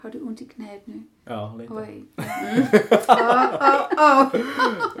Har du ont i knät nu? Ja, lite. Oj.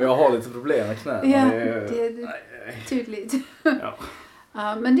 Jag har lite problem med knäna. Ja, det är tydligt. Ja.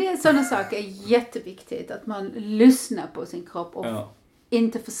 Men det är sådana saker är jätteviktigt. Att man lyssnar på sin kropp och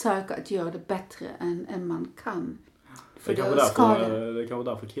inte försöker att göra det bättre än man kan. För det kan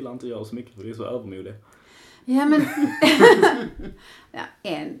vara därför killar inte gör så mycket, för det är så övermodiga. Ja, men...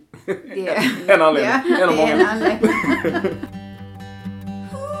 en anledning. Ja, en anledning.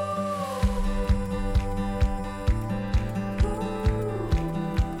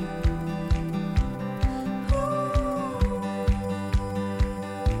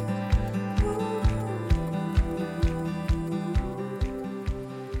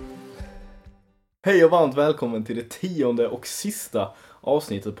 Hej och varmt välkommen till det 10:e och sista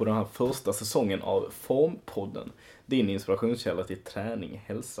avsnittet på den här första säsongen av Formpodden. Din inspirationskälla till träning,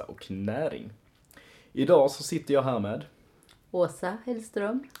 hälsa och näring. Idag så sitter jag här med Åsa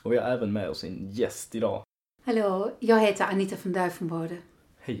Hellström. Och vi har även med oss en gäst idag. Hallå, jag heter Anita von Duivenbode.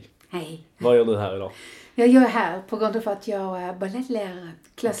 Hej. Hej. Vad gör du här idag? Jag är här på grund av att jag är ballettlärare,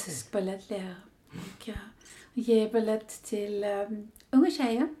 klassisk ballettlärare. Och ger balett till unga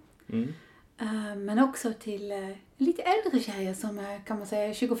tjejer. Men också till lite äldre tjejer som är, kan man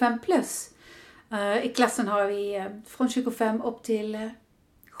säga, 25 plus. I klassen har vi från 25 upp till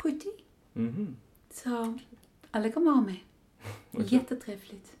 70. Mm. Så alla kommer med.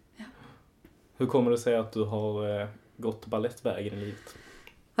 Jättetrevligt. Ja. Hur kommer det sig att du har gått ballettvägen i livet?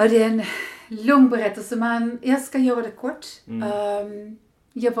 Ja, det är en lång berättelse, men jag ska göra det kort.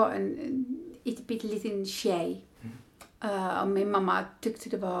 Jag var en liten tjej. Och min mamma tyckte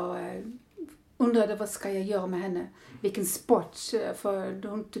det var... undrade vad ska jag göra med henne. Vilken sport. För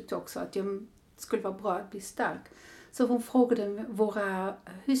hon tyckte också att jag skulle vara bra att bli stark. Så hon frågade våra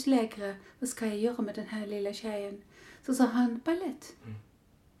husläkare. Vad ska jag göra med den här lilla tjejen? Så sa han ballett.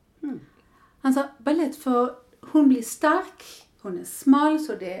 Han sa ballett för hon blir stark. Hon är smal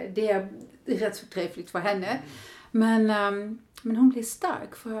så det är rätt så trevligt för henne. Men hon blir stark.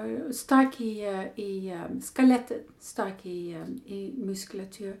 Stark i skelettet. Stark i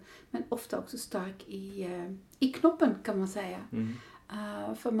muskulatur. Men ofta också stark i knoppen kan man säga.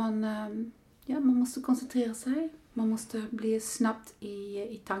 För man måste koncentrera sig. Man måste bli snabbt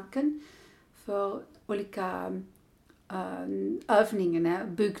i tanken. För olika övningarna är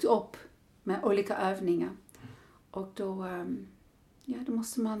byggt upp med olika övningar. Och då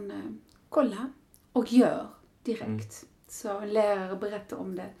måste man kolla och göra direkt. Så en lärare berättar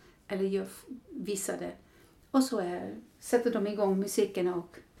om det eller visar det. Och så sätter de igång musiken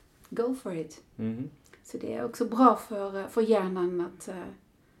och go for it. Så det är också bra för hjärnan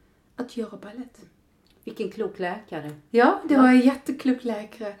att göra ballett. Vilken klok läkare. Ja, det var en jätteklok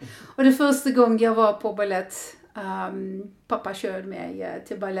läkare. Och det första gången jag var på ballett, pappa körde mig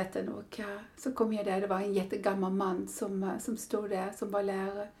till balletten och så kom jag där. Det var en jättegammal man som stod där som var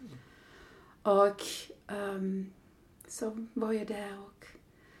lärare. Och så var jag där och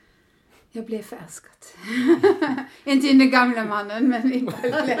jag blev förälskad. Inte i den gamla mannen, men i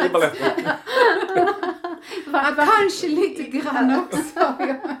balletten. Kanske lite grann också.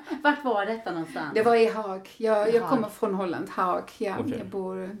 Ja. Vart var detta någonstans? Det var i Haag. Jag kommer från Holland, Haag. Ja, Okay.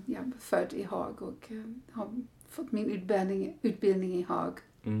 Jag är född i Haag och har fått min utbildning i Haag.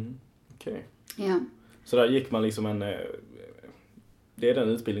 Okej. Ja. Så där gick man liksom det är den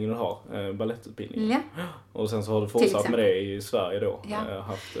utbildningen du har, ballettutbildningen. Ja. Och sen så har du fortsatt med det i Sverige då.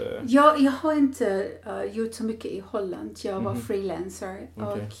 Ja. Jag har inte gjort så mycket i Holland. Jag var freelancer.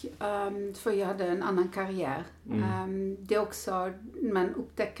 Okay. Och, för jag hade en annan karriär. Det är också, man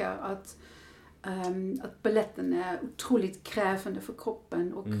upptäcker att balletten är otroligt krävande för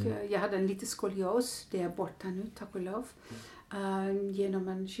kroppen. Och jag hade en liten skolios. Det är borta nu, tack och lov. Genom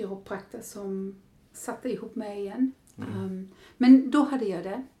en kiropraktor som satte ihop mig igen. Men då hade jag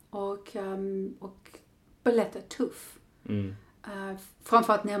det och ballett är tuff.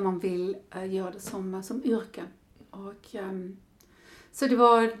 Framförallt när man vill göra det som yrke. Och så det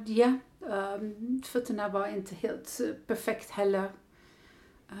var, fötterna var inte helt perfekt heller.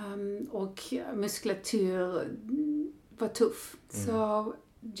 Och muskulatur var tuff. Så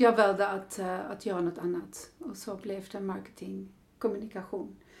jag valde att göra något annat. Och så blev det marketing,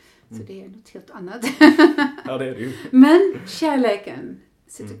 kommunikation. Så det är något helt annat. Ja, det är det ju. Men kärleken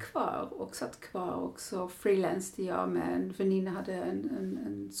sitter kvar och satt kvar. Och så freelancade jag med en väninna hade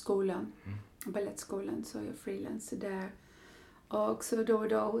en skola. Ballettskolan, så jag freelancade där. Och så då och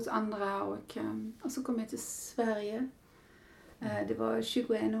då hos andra. Och så kom jag till Sverige. Det var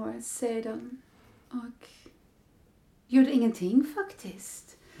 21 år sedan. Och gjorde ingenting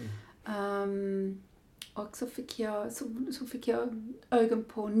faktiskt. Och så fick jag ögon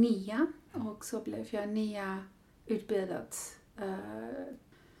på NIA. Och så blev jag NIA utbildad.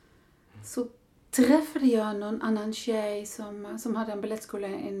 Så träffade jag någon annan tjej som hade en ballettskola,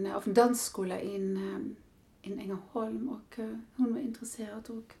 en dansskola i Ängelholm. Och hon var intresserad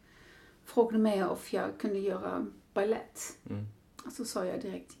och frågade mig om jag kunde göra ballett. Och så sa jag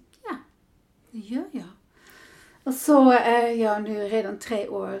direkt, ja, det gör jag. Och så är jag nu redan 3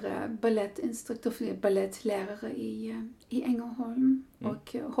 år ballettinstruktör, ballettlärare i Ängelholm.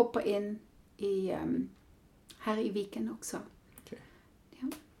 Och hoppar in här i Viken också. Okay. Ja.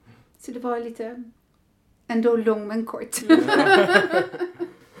 Så det var lite ändå lång men kort.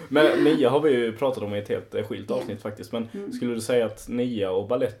 Men NIA har vi ju pratat om i ett helt skilt avsnitt faktiskt. Men skulle du säga att NIA och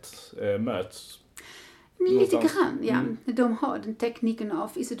ballett möts? Lite grann, ja. De har den tekniken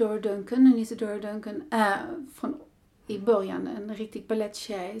av Isadora Duncan. Och Isadora Duncan är i början en riktig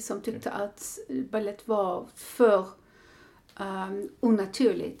balletttjej som tyckte att ballett var för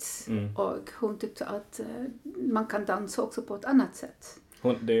onaturligt. Och hon tyckte att man kan dansa också på ett annat sätt.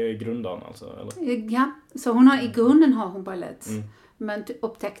 Det är grundaren alltså? Eller? Ja, så i grunden har hon ballett. Men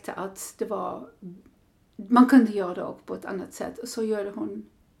upptäckte att man kunde göra det också på ett annat sätt. Och så gjorde hon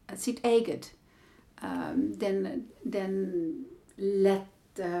sitt eget. Den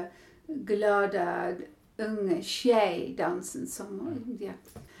lätta, glada, unga tjejdansen som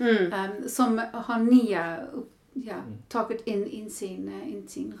har NIA tagit in i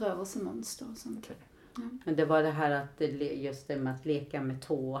sin rörelsemönster. Okay. Ja. Men det var det här att just det med att leka med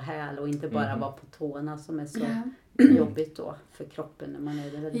tå och häl och inte bara vara på tårna som är så jobbigt då för kroppen när man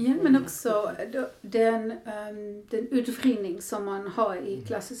är där. Ja, men också den utvridning som man har i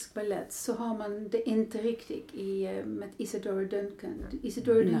klassisk ballett, så har man det inte riktigt med Isadora Duncan.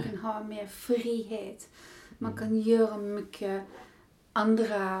 Isadora Duncan har mer frihet. Man kan göra mycket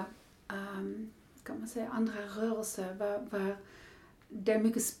andra andra rörelser var det är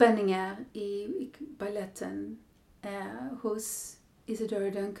mycket spänningar i balletten. Hos Isadora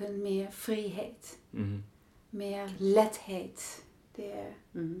Duncan mer frihet. Mer lätthet. Det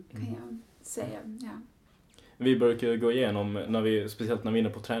kan jag säga, ja. Vi brukar gå igenom, speciellt när vi är inne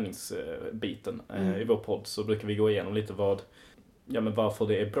på träningsbiten i vår podd, så brukar vi gå igenom lite varför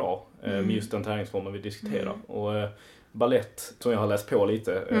det är bra med just den träningsformen vi diskuterar. Och ballett, som jag har läst på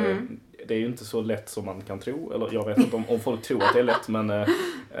lite, det är ju inte så lätt som man kan tro. Eller jag vet inte om folk tror att det är lätt, men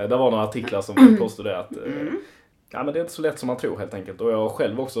det var några artiklar som påstod det att men det är inte så lätt som man tror helt enkelt. Och jag har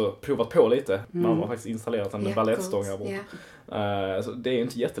själv också provat på lite. Man har faktiskt installerat en ballettstång här borta. Så det är ju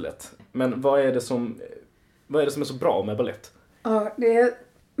inte jättelätt. Men vad är det som är så bra med ballett? Det är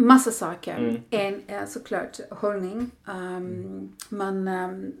massa saker. En är såklart hållning.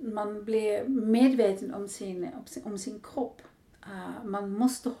 Man blir medveten om sin kropp. Man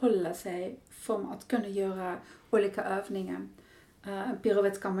måste hålla sig för att kunna göra olika övningar. En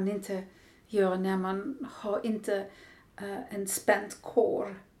pirouette kan man inte göra när man har inte en spänd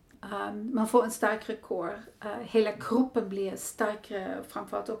core. Man får en starkare core. Hela kroppen blir starkare,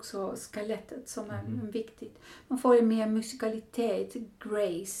 framförallt också skelettet som är viktigt. Man får mer musikalitet,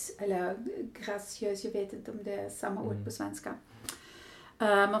 grace eller graciös, jag vet inte om det är samma ord på svenska.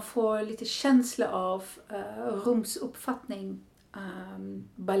 Man får lite känsla av rumsuppfattning.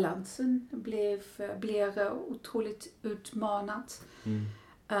 Balansen blir otroligt utmanat.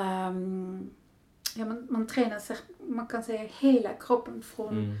 Man tränar sig, man kan säga hela kroppen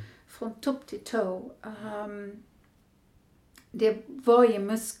från topp till tå. Varje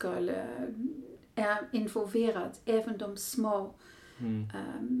muskel är involverad, även de små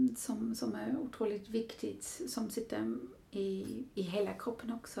som är otroligt viktigt, som sitter i hela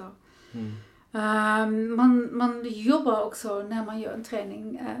kroppen också. Man jobbar också när man gör en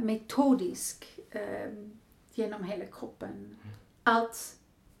träning metodisk genom hela kroppen. Allt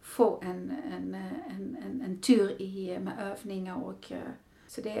får en tur med övningar och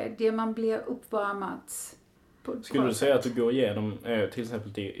så det man blir uppvärmat. Skulle du säga att du går igenom till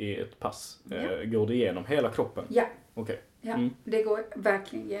exempel i ett pass? Går du igenom hela kroppen? Ja. Okay. Ja, det går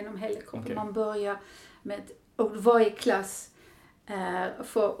verkligen genom hela kroppen. Okay. Man börjar med, och varje klass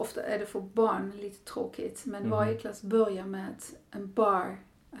ofta är det för barn lite tråkigt, men varje klass börjar med en bar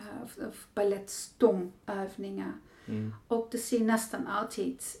balettstångövningar. Och det ser nästan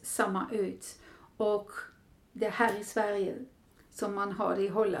alltid samma ut. Och det här i Sverige, som man har det i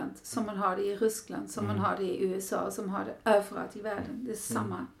Holland, som man har det i Ryssland, som man har det i USA, som har det överallt i världen. Det är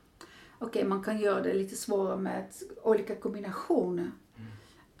samma. Okej, man kan göra det lite svårare med olika kombinationer.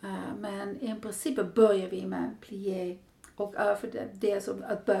 Men i princip börjar vi med plié och över det är som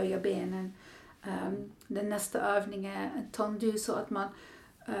att böja benen. Den nästa övning är en tendu, så att man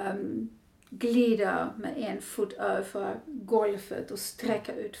glider med en fot över golvet och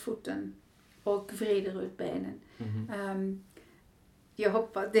sträcker ut foten och vrider ut benen. Jag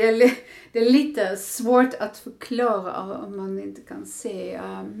hoppas, det är lite svårt att förklara om man inte kan se,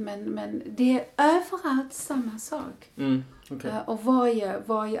 men det är överallt samma sak. Okay. Och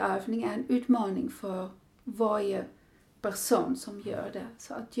varje övning är en utmaning för varje person som gör det.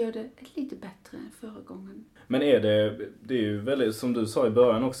 Så att göra det lite bättre än förra gången. Men det är ju väldigt, som du sa i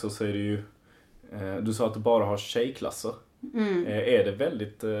början också, så är det ju, du sa att du bara har tjejklasser. Är det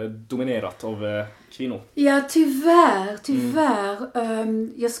väldigt dominerat av kvinnor? Ja, tyvärr.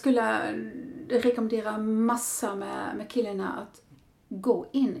 Jag skulle rekommendera massa med killarna att gå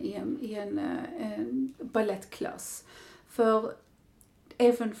in i en ballettklass. För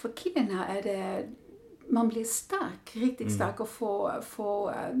även för killarna är det, man blir stark, riktigt stark och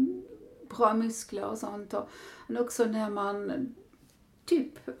får bra muskler och sånt. Och också när man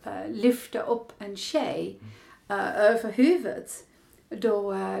typ lyfter upp en tjej över huvudet,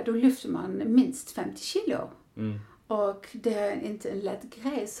 då lyfter man minst 50 kilo. Och det är inte en lätt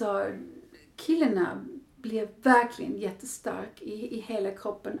grej, så killarna blir verkligen jättestark i hela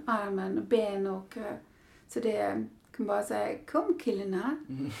kroppen, armen, ben och så det kan bara säga, kom killarna,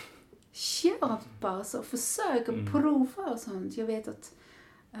 kör bara så, försök och prova och sånt. Jag vet att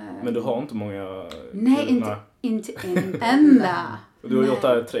men du har inte många... Nej, inte en enda. Du har gjort det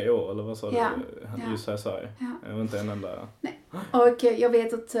här i 3 år, eller vad sa Ja. du? Just här i Sverige. Ja. Jag var inte en enda... Nej. Och jag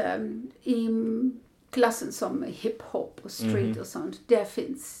vet att i klassen som hiphop och street och sånt, där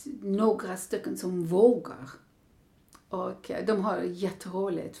finns några stycken som vågar. Och de har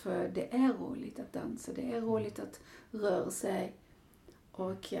jätteroligt, för det är roligt att dansa, det är roligt att röra sig.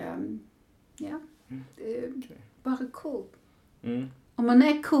 Och det är bara coolt. Och man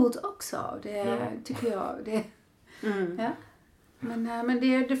är coolt också, det tycker jag. Det, ja. Men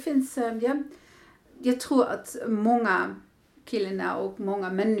det finns, jag tror att många killarna och många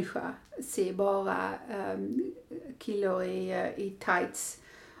människor ser bara killar i tights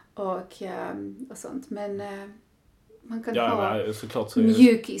och sånt. Men man kan ha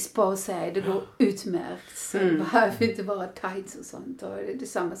mjukis på sig, det går utmärkt. Så det behöver inte vara tights och sånt. Och det är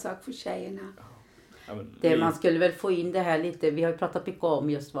samma sak för tjejerna. Man skulle väl få in det här lite, vi har ju pratat mycket om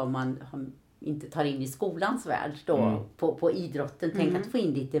just vad man inte tar in i skolans värld då, på idrotten. Tänk att få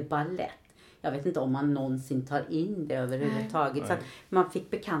in lite ballett. Jag vet inte om man någonsin tar in det överhuvudtaget. Så att man fick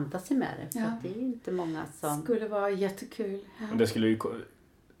bekanta sig med det. För att det är ju inte många som... Det skulle vara jättekul. Ja. Det skulle ju...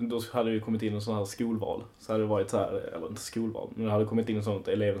 Då hade det ju kommit in en sån här skolval. Så hade det varit så här, eller inte skolval, men det hade kommit in en sån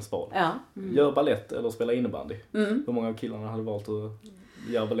elevens val. Ja. Gör ballett eller spela innebandy. Hur många av killarna hade valt att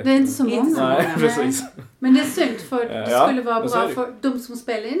göra ballett? Det är inte så många. Nej, precis. Men det är synd, för det skulle vara bra för de som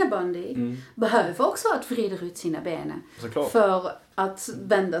spelar innebandy. Behöver också att vrida ut sina ben. För att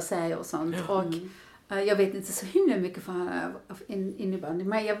vända sig och sånt. Och jag vet inte så himla mycket för innebandy.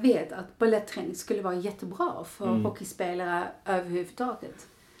 Men jag vet att ballettträning skulle vara jättebra för hockeyspelare överhuvudtaget.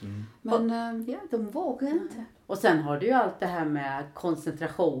 Men de vågar inte. Och sen har du ju allt det här med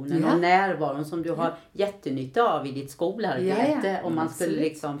koncentrationen och närvaron som du har jättenytta av i ditt skolarbete. Om man skulle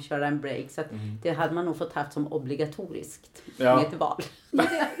liksom köra en break. Så att det hade man nog fått haft som obligatoriskt med ett val.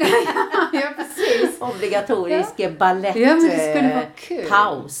 Ja, precis. Obligatorisk ballett men det skulle vara kul.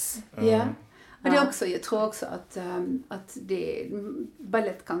 Paus. Ja. Och det är också, jag tror också att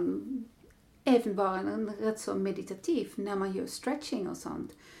ballett kan även vara en rätt så meditativ när man gör stretching och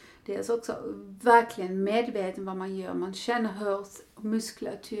sånt. Det är också verkligen medveten vad man gör. Man känner hur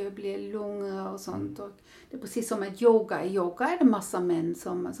muskulatur blir lugnare och sånt. Och det är precis som att yoga. I yoga är det massa män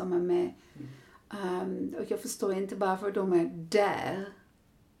som är med. Och jag förstår inte varför de är där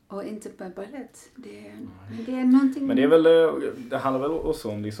och inte på ballett. Det är någonting... Men det handlar väl också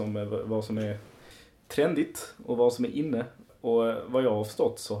om liksom vad som är trendigt och vad som är inne. Och vad jag har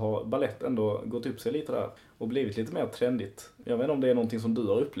förstått så har ballett ändå gått upp sig lite där och blivit lite mer trendigt. Jag vet inte om det är någonting som du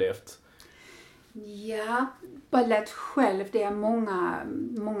har upplevt. Ja, ballett själv, det är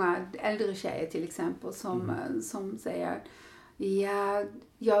många äldre tjejer till exempel som säger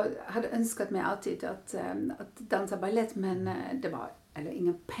jag hade önskat mig alltid att dansa ballett, men det var eller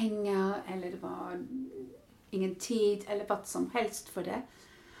inga pengar eller det var ingen tid eller vad som helst för det.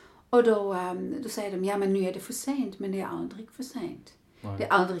 Och då säger de, men nu är det för sent, men det är aldrig för sent. Nej. Det är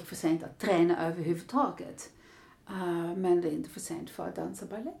aldrig för sent att träna överhuvudtaget. Men det är inte för sent för att dansa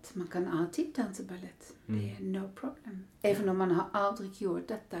ballett. Man kan alltid dansa ballett. Det är no problem. Även om man har aldrig gjort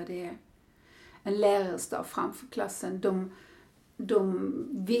detta. Det är en lärare står framför klassen. De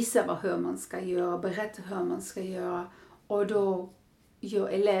visar hur man ska göra, berättar hur man ska göra. Och då gör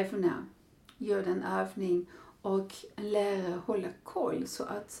eleverna den övning. Och en lärare håller koll så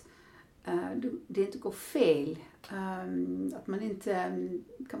att det inte går fel. Att man inte,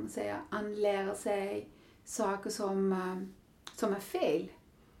 kan man säga, anlärer sig saker som är fel.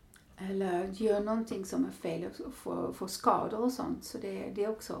 Eller gör någonting som är fel och får skador och sånt. Så det är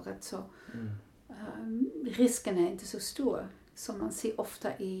också rätt så. Risken är inte så stor som man ser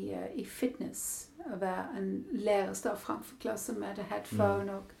ofta i fitness. Där en lärare står framför klassen med ett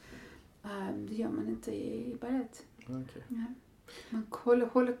headphone och det gör man inte i balett. Okay. Ja. Man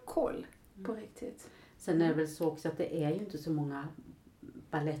håller koll på riktigt. Sen är det väl så också att det är ju inte så många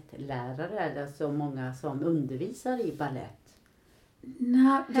ballettlärare eller så många som undervisar i ballett.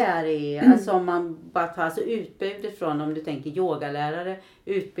 Här är, alltså om man bara tar alltså utbudet från, om du tänker yogalärare,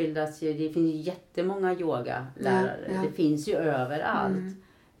 utbildas ju, det finns ju jättemånga yogalärare. Ja. Det finns ju överallt.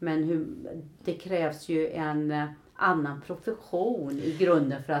 Men det krävs ju en annan profession i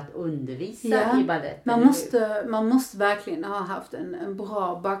grunden för att undervisa i ballett. Man måste verkligen ha haft en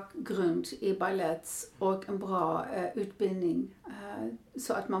bra bakgrund i ballett och en bra utbildning.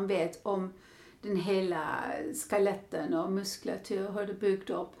 Så att man vet om den hela skeletten och muskulatur, hur det byggt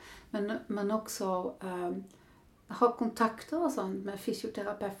upp. Men man också har kontakter och sånt med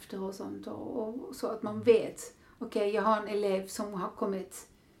fysioterapeuter och sånt. Och så att man vet, okej, jag har en elev som har kommit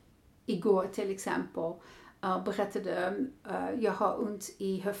igår till exempel. Berättade, jag har ont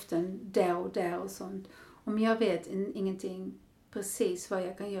i höften där och sånt. Om jag vet ingenting precis vad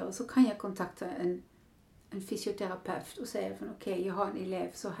jag kan göra så kan jag kontakta en fysioterapeut och säga okej, jag har en elev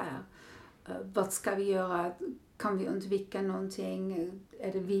så här. Vad ska vi göra? Kan vi undvika någonting?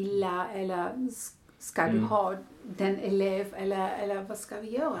 Är det vila eller ska du ha den elev eller vad ska vi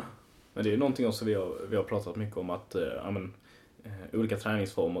göra? Men det är någonting också vi har pratat mycket om att olika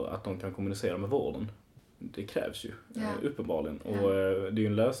träningsformer, att de kan kommunicera med vården. Det krävs ju uppenbarligen. Och det är ju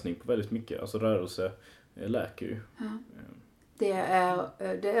en lösning på väldigt mycket. Alltså rörelse läker ju. Ja.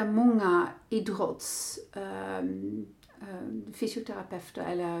 Det är många fysioterapeuter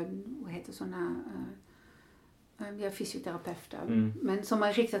eller vad heter sådana fysioterapeuter. Men som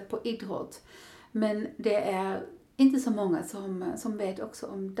är riktat på idrott. Men det är inte så många som vet också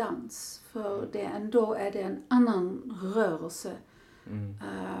om dans. För ändå är det en annan rörelse.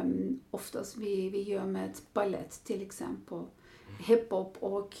 Oftast vi gör med ballett till exempel. Hiphop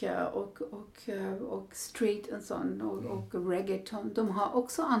och street och sånt och reggaeton. De har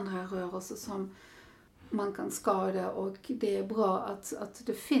också andra rörelser som man kan skada och det är bra att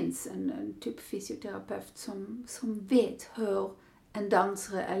det finns en typ fysioterapeut som vet hur en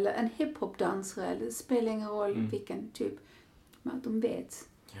dansare eller en hiphop-dansare, eller det spelar ingen roll vilken typ, men att de vet.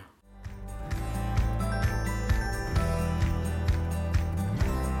 Ja.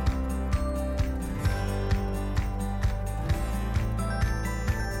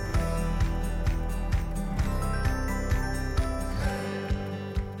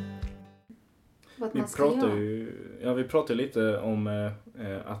 Vi pratar lite om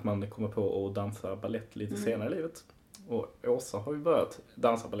att man kommer på att dansa ballett lite senare i livet. Och Åsa har ju börjat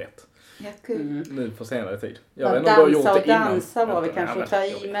dansa ballett. Ja, kul. Nu på senare tid. Dansa var vi kanske att ta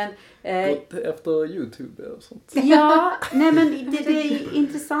i, men... Gått efter YouTube och sånt. Ja, nej men det är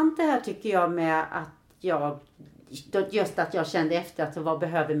intressant det här tycker jag med att jag kände efter att vad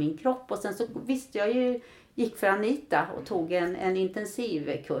behöver min kropp. Och sen så visste jag ju, gick för Anita och tog en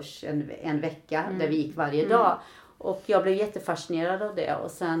intensivkurs en vecka där vi gick varje dag. Och jag blev jättefascinerad av det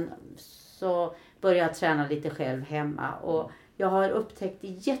och sen så började jag träna lite själv hemma och jag har upptäckt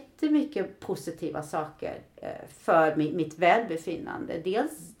jättemycket positiva saker för mitt välbefinnande.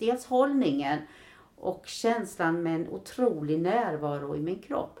 Dels hållningen och känslan med en otrolig närvaro i min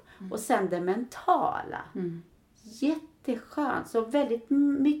kropp. Och sen det mentala. Jätteskönt. Så väldigt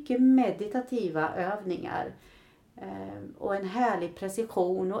mycket meditativa övningar. Och en härlig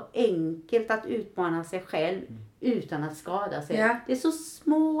precision och enkelt att utmana sig själv utan att skada sig. Ja. Det är så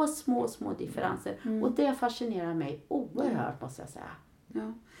små differenser. Och det fascinerar mig oerhört måste jag säga.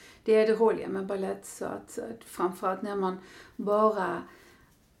 Ja. Det är det roliga med ballett. Så att framförallt när man bara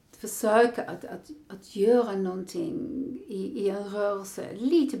försöker att göra någonting i en rörelse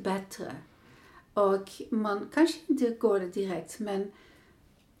lite bättre. Och man kanske inte går det direkt, men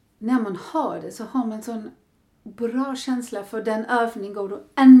när man har det så har man sån bra känsla för den övningen går då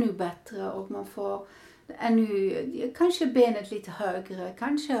ännu bättre och man får kanske benet lite högre,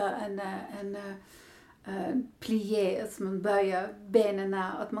 kanske en plié, att man böjer benen,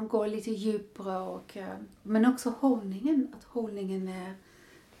 att man går lite djupare men också hållningen, att hållningen är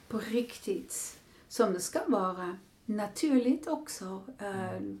på riktigt som det ska vara, naturligt också.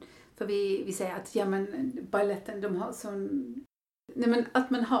 För vi säger att balletten, de har sån Nej, men att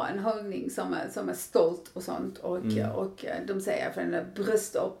man har en hållning som är stolt och sånt. Och de säger för en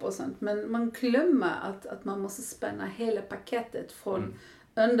bröst upp och sånt. Men man glömmer att man måste spänna hela paketet från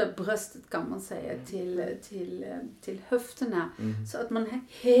under bröstet kan man säga till höfterna. Så att man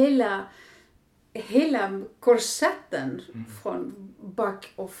hela korsetten från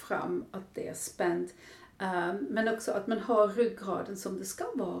bak och fram att det är spänt. Men också att man har ryggraden som det ska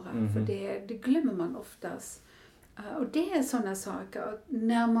vara. För det glömmer man oftast. Och det är sådana saker. Att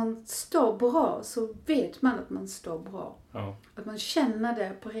när man står bra så vet man att man står bra. Ja. Att man känner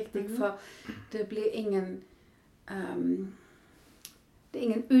det på riktigt. För det blir det är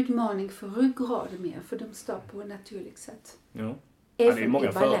ingen utmaning för ryggraden mer. För de står på ett naturligt sätt. Ja. Det är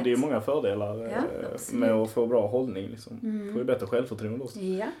många fördelar med att få bra hållning. Liksom. Får ju bättre självförtroende också.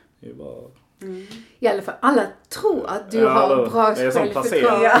 Ja. Det är bara... I alla fall, alla tror att du har bra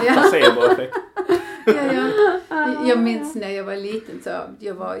självförtroende. Placebo-effekt. Jag minns när jag var liten så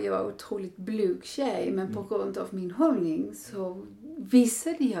jag var otroligt blyg tjej. Men på grund av min hållning så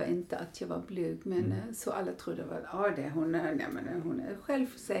visade jag inte att jag var blyg. Men så alla trodde att hon är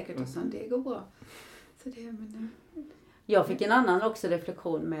självsäker och sånt. Det går bra. Så jag fick en annan också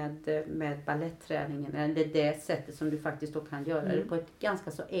reflektion med ballettträningen. Eller det sättet som du faktiskt då kan göra det på ett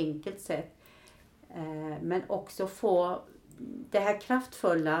ganska så enkelt sätt. Men också få det här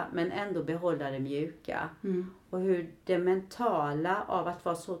kraftfulla men ändå behålla det mjuka. Och hur det mentala av att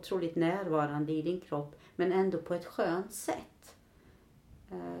vara så otroligt närvarande i din kropp men ändå på ett skönt sätt.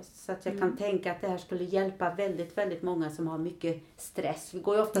 Så att jag kan tänka att det här skulle hjälpa väldigt, väldigt många som har mycket stress. Vi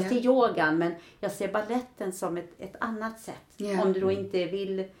går ju oftast till yogan, men jag ser balletten som ett annat sätt. Om du då inte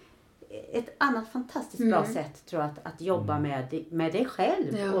vill... Ett annat fantastiskt bra sätt tror jag att jobba med dig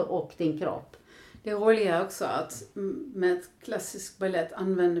själv och din kropp. Det roliga är också att med klassisk ballett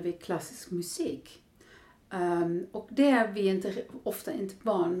använder vi klassisk musik. Och det är vi ofta inte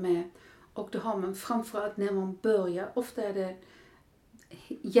van med. Och då har man framförallt när man börjar, ofta är det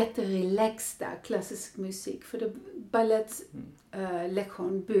jätterelaxta klassisk musik. För det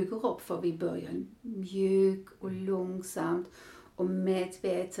ballettlektion bygger upp för vi börjar mjuk och långsamt och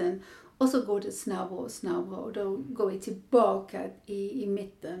medveten. Och så går det snabbare och snabbare och då går vi tillbaka i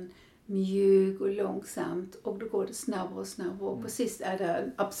mitten. Mjuk och långsamt och då går det snabbare och snabbare. Och precis är det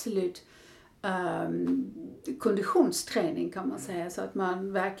en absolut konditionsträning kan man säga. Så att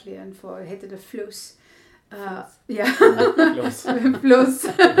man verkligen får, heter det fluss. Plus.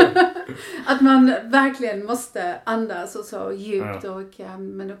 Att man verkligen måste andas och så djupt och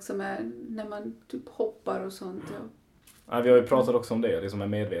men också när man typ hoppar och sånt. Ja, vi har ju pratat också om det, liksom med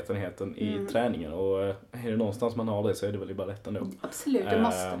medvetenheten i träningen och är det någonstans man har det så är det väl i balletten då. Absolut, det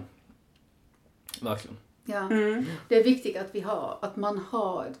måste. Verkligen. Ja, det är viktigt att man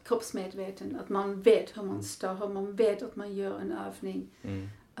har ett kroppsmedveten, att man vet hur man står, hur man vet att man gör en övning.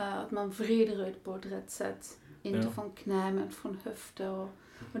 Att man vrider ut på ett rätt sätt. Inte från knä men från höfter.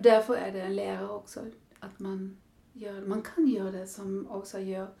 Och därför är det en lärare också. Att man kan göra det som också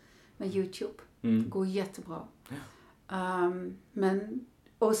gör med YouTube. Det går jättebra. Men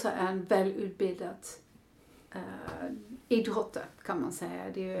också är en välutbildad idrottare kan man säga.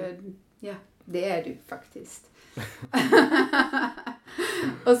 Det är du faktiskt.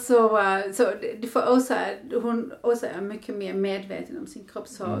 Och så det får också, hon också är mycket mer medveten om sin kropp.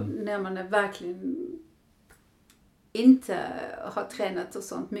 Så när man är verkligen inte har tränat och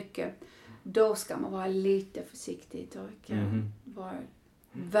sånt mycket, då ska man vara lite försiktig och vara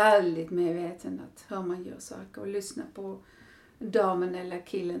väldigt medveten att hur man gör saker och lyssna på damen eller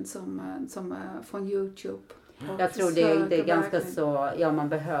killen som är från YouTube. Jag tror det är ganska så, man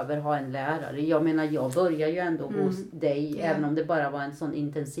behöver ha en lärare. Jag menar, jag börjar ju ändå hos dig, även om det bara var en sån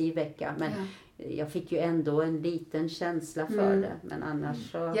intensiv vecka. Men jag fick ju ändå en liten känsla för det. Men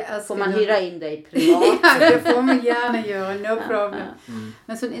annars så får man hyra in dig privat. Ja, det får man gärna göra, no problem.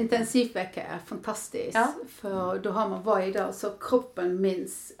 Men så en intensiv vecka är fantastiskt. För då har man varje dag så kroppen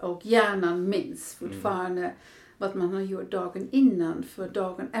minns och hjärnan minns fortfarande vad man har gjort dagen innan. För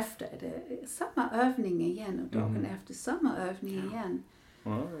dagen efter är det samma övning igen och dagen efter samma övning igen.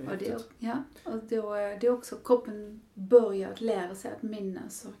 Och då är också kroppen börjar att lära sig att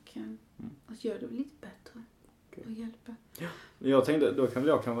minnas och att göra det lite bättre och hjälpa. Jag tänkte, då kan väl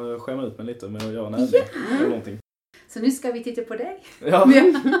jag kanske skämma ut mig lite med att göra en övning eller någonting. Så nu ska vi titta på dig.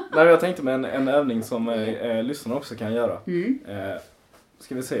 Nej, jag tänkte med en övning som lyssnarna också kan göra.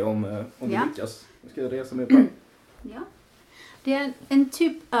 Ska vi se om vi lyckas. Nu ska jag resa mig på. Det är en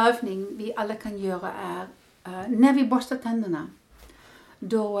typ övning vi alla kan göra är när vi borstar tänderna.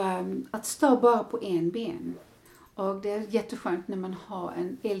 Då att stå bara på en ben. Och det är jätteskönt när man har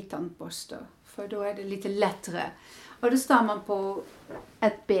en eltandborste. För då är det lite lättare. Och då står man på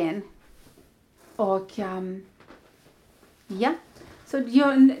ett ben. Och så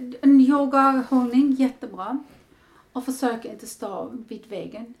gör en yogahållning jättebra. Och försök inte stå vid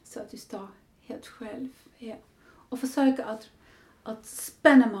väggen så att du står helt själv. Ja. Och försök att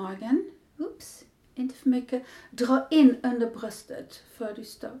spänna magen. Inte för mycket. Dra in under bröstet för du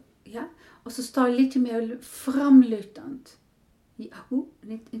står. Ja. Och så står lite mer framlutant. Ja,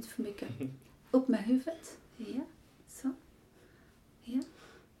 inte för mycket. Upp med huvudet. Ja, så.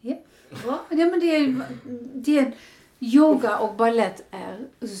 Ja. Bra. Ja, men det yoga och ballett är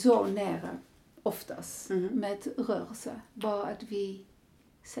så nära oftast med rörelse. Bara att vi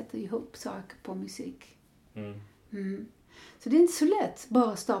sätter ihop saker på musik. Så det är inte så lätt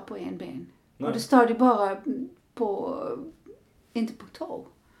bara stå på en ben. Nej. Och då står du bara inte på tå.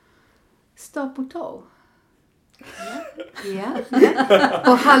 Stå på tå. Ja.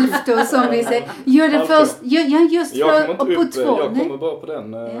 På halvtå som vi säger. Gör det först. Just för och på två. Jag kommer bara på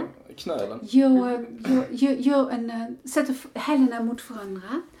den knälen. Sätter händerna mot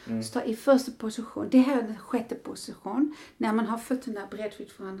varandra. Stå i första position. Det här är den sjätte position. När man har fötterna bredvid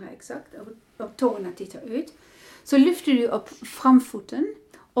varandra exakt. Och tårna tittar ut. Så lyfter du upp framfoten.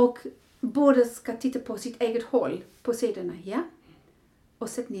 Och båda ska titta på sitt eget håll på sidorna. Ja. Och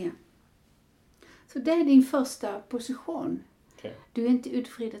sätt ner. Så det är din första position. Okay. Du är inte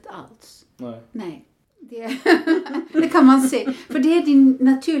utfridat alls. Nej. Det kan man se. För det är din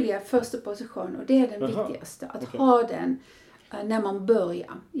naturliga första position. Och det är den viktigaste. Att ha den när man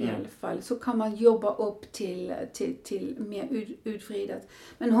börjar i alla fall. Så kan man jobba upp till mer utfridat.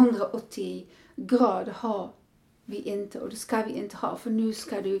 Men 180 grader har vi inte. Och det ska vi inte ha. För nu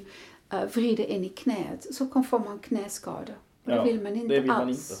ska du vrida in i knät. Så får man knäskador. Och det vill man inte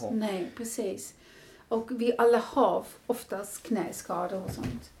alls. Ha. Nej, precis. Och vi alla har oftast knäskador och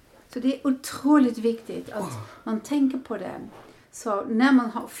sånt. Så det är otroligt viktigt att man tänker på det. Så när man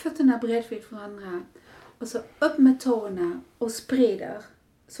har fötterna bredvid varandra. Och så upp med tårna och sprider.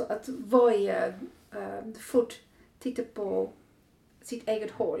 Så att varje fot tittar på sitt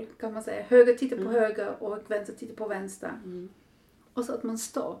eget håll. Kan man säga. Höger tittar på höger och vänster tittar på vänster. Och så att man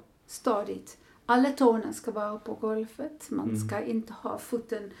står stadigt. Alla tårna ska vara på golvet. Man ska inte ha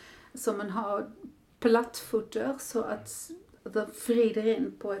foten som man har plattfötter så att de vrider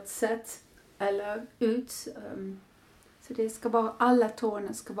in på ett sätt eller ut. Så det ska vara, alla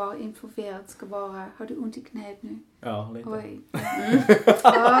tårna ska vara involverade, ska vara, har du ont i knät nu? Ja, lite. Oj.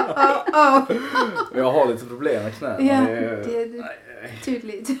 Jag har lite problem med knät. Ja, det är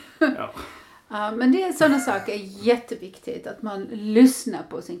tydligt. Ja. Men det är sådana saker är jätteviktigt att man lyssnar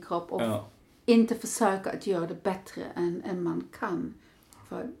på sin kropp och inte försöker att göra det bättre än man kan.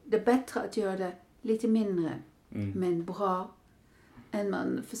 För det är bättre att göra det lite mindre men bra än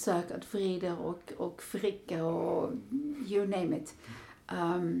man försöker att vrida och fricka och you name it.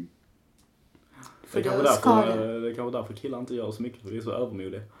 För det kan vara därför killar inte gör så mycket för det är så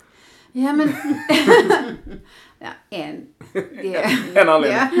övermodiga. Ja men en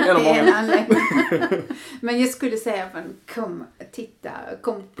anledning. En anledning. Men jag skulle säga att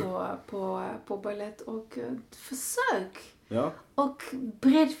kom på ballett och försök. Ja. Och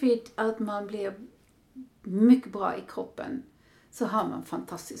bredvid att man blir mycket bra i kroppen så har man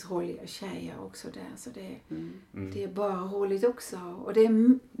fantastiskt roliga tjejer också där. Så det är bara roligt också. Och det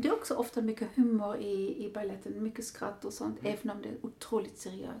är också ofta mycket humor i balletten. Mycket skratt och sånt. Även om det är otroligt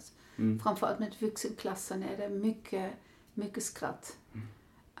seriöst. Framförallt med vuxenklassen är det mycket skratt.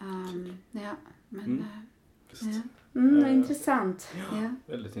 Intressant. Ja,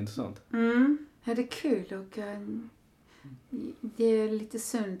 väldigt intressant. Ja, det är kul och det är lite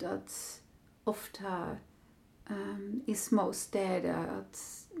synd att ofta i små städer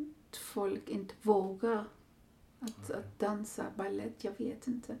att folk inte vågar att dansa ballett. Jag vet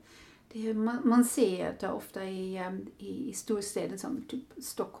inte. Man ser det ofta i storstäder som typ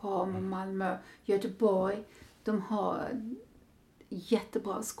Stockholm och Malmö, Göteborg. De har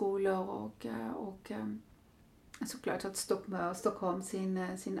jättebra skolor och såklart att Stockholm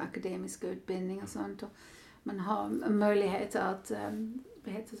sin akademiska utbildning och sånt. Och man har möjlighet att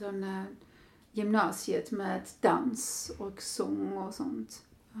gymnasiet med dans och sång och sånt.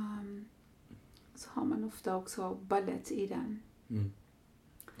 Så har man ofta också ballett i den.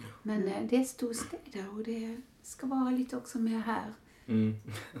 Men det är storstäder och det ska vara lite också mer här.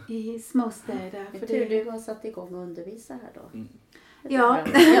 I småstäder. För tur du har satt igång och undervisa här då. Ja.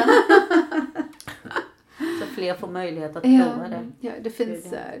 Så fler får möjlighet att prova det. Ja,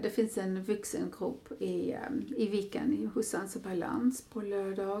 det finns en vuxengrupp i Viken hos Sansa Balans på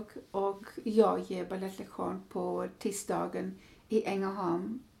lördag. Och jag ger ballettlektion på tisdagen i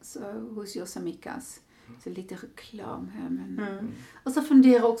Ängelholm hos Josamikas. Så lite reklam här. Men, och så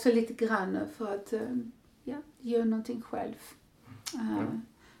funderar också lite grann för att göra någonting själv.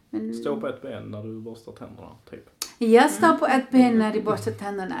 Stå på ett ben när du borstar tänderna, typ. Jag står på ett ben när de borstar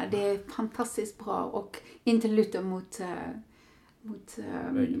tänderna. Det är fantastiskt bra. Och inte luta mot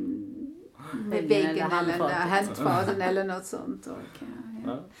väggen eller handfaten eller något sånt.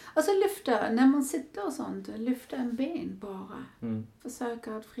 Och så lyfta, när man sitter och sånt, lyfta en ben bara.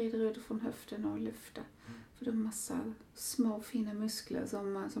 Försöka att vrida ut från höften och lyfta. För det är massa små fina muskler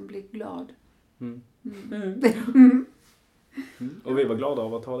som blir glad. Och vi var glada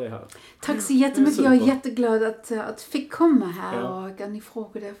av att ha det här. Tack så jättemycket. Jag är jätteglad att fick komma här och att ni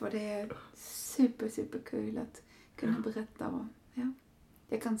frågade, för det är super kul att kunna berätta.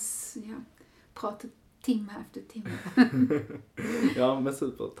 Jag kan prata timme efter timme. Ja, men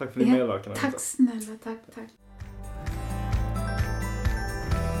super. Tack för din medverkan. Tack snälla, tack.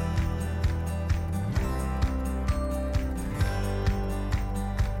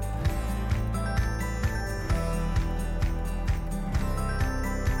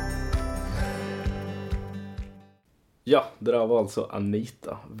 Ja, det där var alltså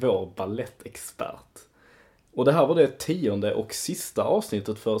Anita, vår ballettexpert. Och det här var det 10:e och sista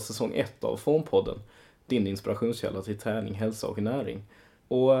avsnittet för säsong 1 av Formpodden. Din inspirationskälla till träning, hälsa och näring.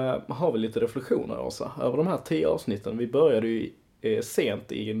 Och har vi lite reflektioner, Åsa, över de här 10 avsnitten. Vi började ju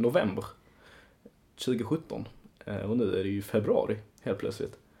sent i november 2017. Och nu är det ju februari, helt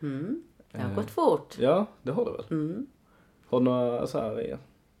plötsligt. Det har gått fort. Ja, det har det väl. Har du några så här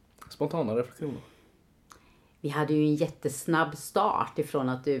spontana reflektioner? Vi hade ju en jättesnabb start ifrån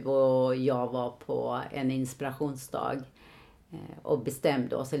att du och jag var på en inspirationsdag och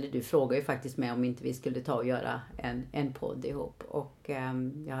bestämde oss, eller du frågade ju faktiskt mig om inte vi skulle ta och göra en podd ihop. Och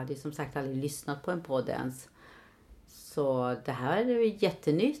jag hade ju som sagt aldrig lyssnat på en podd ens. Så det här är ju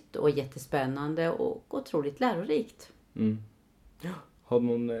jättenytt och jättespännande och otroligt lärorikt. Har du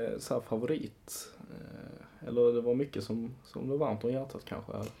någon så här favorit? Eller det var mycket som var varmt om hjärtat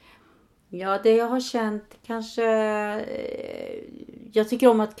kanske? Eller? Ja, det jag har känt kanske... Jag tycker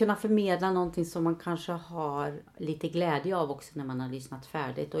om att kunna förmedla någonting som man kanske har lite glädje av också när man har lyssnat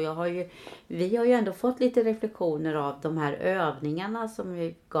färdigt. Och vi har ju ändå fått lite reflektioner av de här övningarna som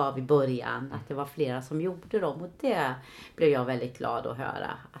vi gav i början. Att det var flera som gjorde dem, och det blev jag väldigt glad att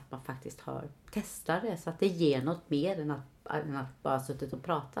höra. Att man faktiskt har testat det, så att det ger något mer än att bara suttit och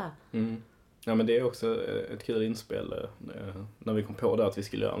prata. Ja, men det är också ett kul inspel när vi kom på det att vi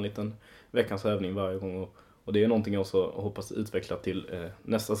skulle göra en liten veckans övning varje gång. Och det är någonting jag också hoppas utveckla till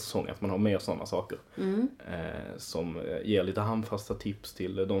nästa säsong, att man har mer sådana saker. Som ger lite handfasta tips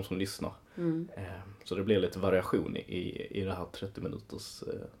till de som lyssnar. Så det blir lite variation i det här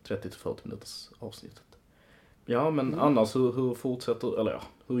 30-40 minuters avsnittet. Ja, men annars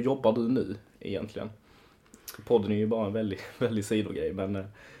hur jobbar du nu egentligen? Podden är ju bara en väldigt sidogrej, men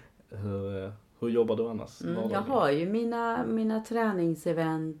hur jobbar du annars? Jag har ju mina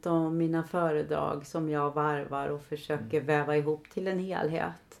träningsevent och mina föredrag som jag varvar och försöker väva ihop till en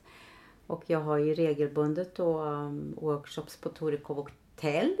helhet. Och jag har ju regelbundet workshops på Torekov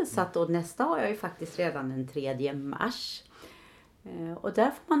Hotel. Så att nästa har jag ju faktiskt redan den 3 mars. Och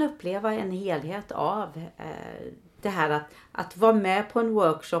där får man uppleva en helhet av det här att vara med på en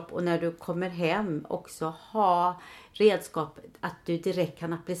workshop, och när du kommer hem också ha redskap att du direkt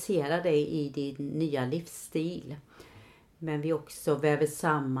kan applicera det i din nya livsstil. Men vi också väver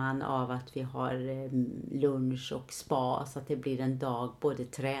samman av att vi har lunch och spa, så att det blir en dag både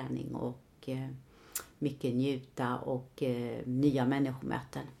träning och mycket njuta och nya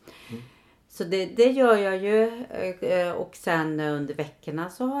människomöten. Så det gör jag ju, och sen under veckorna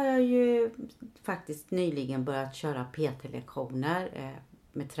så har jag ju faktiskt nyligen börjat köra PT-lektioner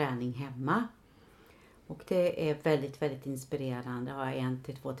med träning hemma. Och det är väldigt, väldigt inspirerande. Jag har 1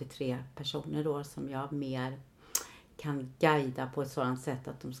 till 2 till 3 personer då som jag mer kan guida på ett sådant sätt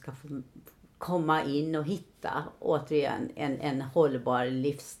att de ska få komma in och hitta återigen en hållbar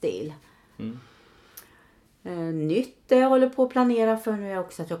livsstil. Nytt det jag håller på att planera för nu är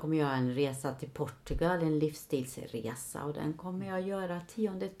också att jag kommer göra en resa till Portugal, en livsstilsresa, och den kommer jag göra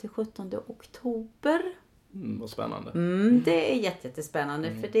 10 till 17 oktober. Vad spännande. Det är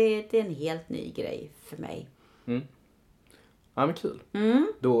jättespännande för det är en helt ny grej för mig. Ja, men kul.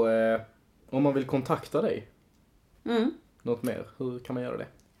 Då om man vill kontakta dig något mer, hur kan man göra det?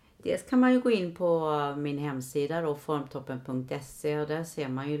 Dels kan man ju gå in på min hemsida då, formtoppen.se, och där ser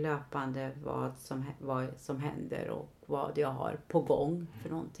man ju löpande vad som händer och vad jag har på gång för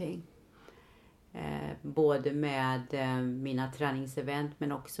någonting. Både med mina träningsevent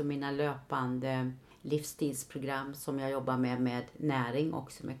men också mina löpande livsstilsprogram som jag jobbar med näring,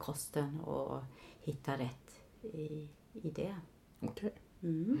 också med kosten, och hitta rätt i det. Okej.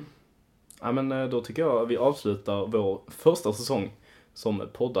 Mm. Ja, men då tycker jag vi avslutar vår första säsong som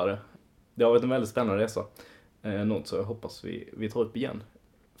poddare. Det har varit en väldigt spännande resa. Något så jag hoppas vi tar upp igen.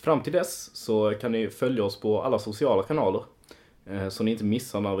 Fram till dess så kan ni följa oss på alla sociala kanaler. Så ni inte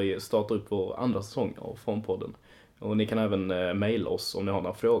missar när vi startar upp vår andra säsong av Formpodden. Och ni kan även mejla oss om ni har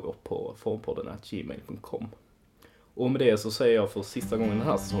några frågor på formpodden@gmail.com. Och med det så säger jag för sista gången den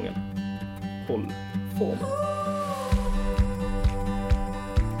här säsongen: håll form.